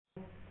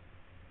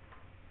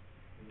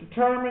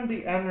Determine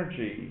the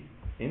energy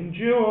in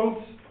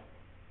joules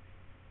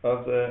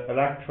of the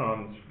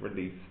electrons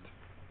released.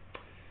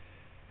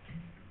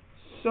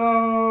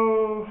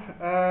 So,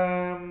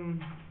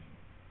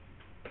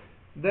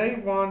 they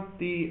want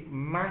the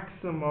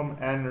maximum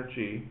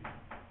energy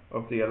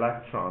of the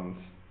electrons.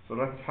 So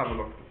let's have a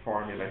look at the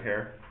formula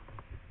here.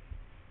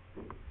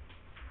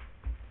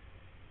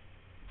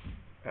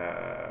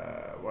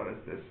 What is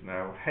this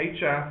now?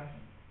 HF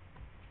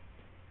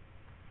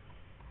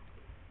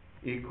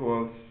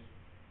equals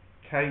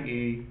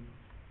KE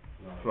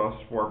plus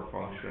work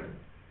function.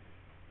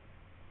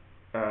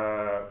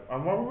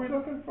 And what were we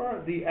looking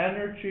for? The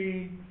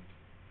energy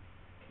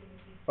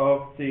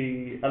of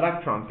the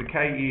electrons, the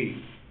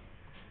KE.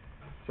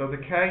 So the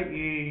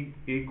KE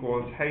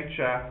equals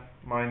HF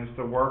minus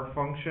the work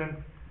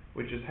function,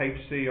 which is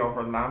HC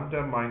over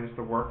lambda minus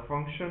the work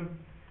function,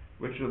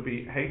 which will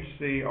be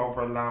HC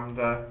over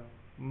lambda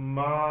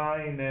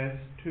minus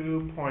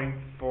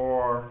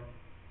 2.4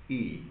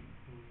 E.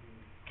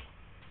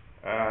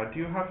 Do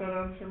you have that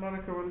answer,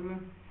 Monica? What is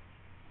it?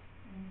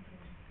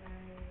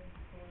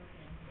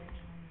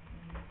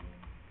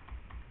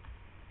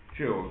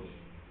 Joules.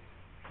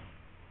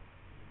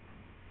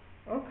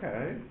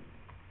 Okay.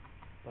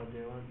 But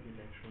they want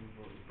electron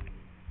volt.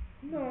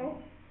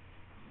 No.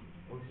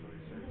 Oh, sorry.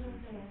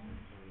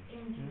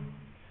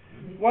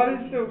 What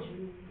is the...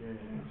 Yeah.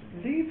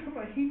 Leave him,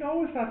 he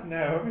knows that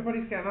now.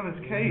 Everybody's getting on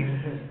his case.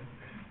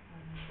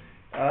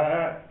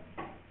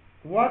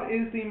 What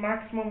is the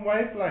maximum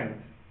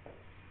wavelength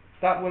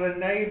that will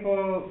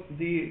enable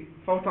the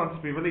photons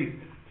to be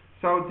released?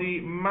 So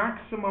the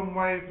maximum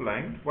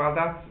wavelength, well,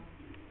 that's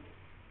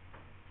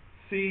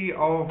C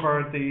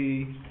over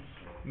the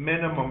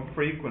minimum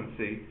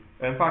frequency.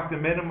 In fact, the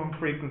minimum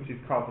frequency is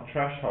called the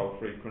threshold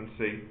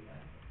frequency.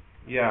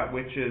 Yeah,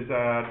 which is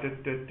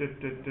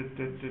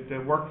the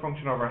work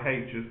function over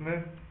H, isn't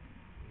it?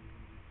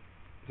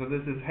 So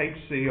this is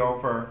HC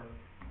over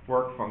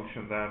work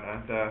function then,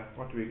 and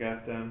what do we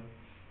get then?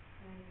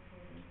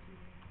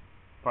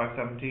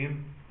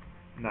 517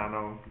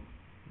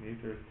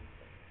 nanometers.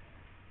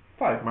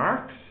 5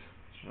 marks.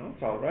 No,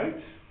 it's all right.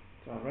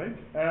 It's all right.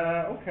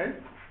 Okay.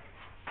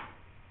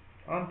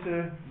 On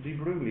to de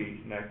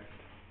Broglie next.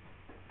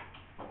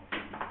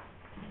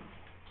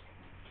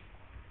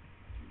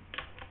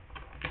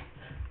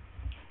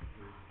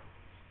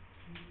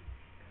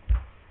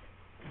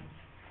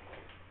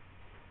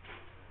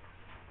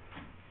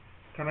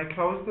 Can I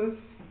close this?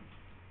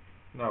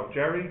 No.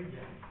 Jerry?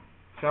 Yeah.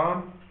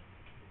 Sean?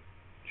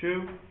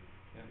 Chu?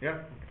 Yeah.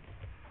 Yep.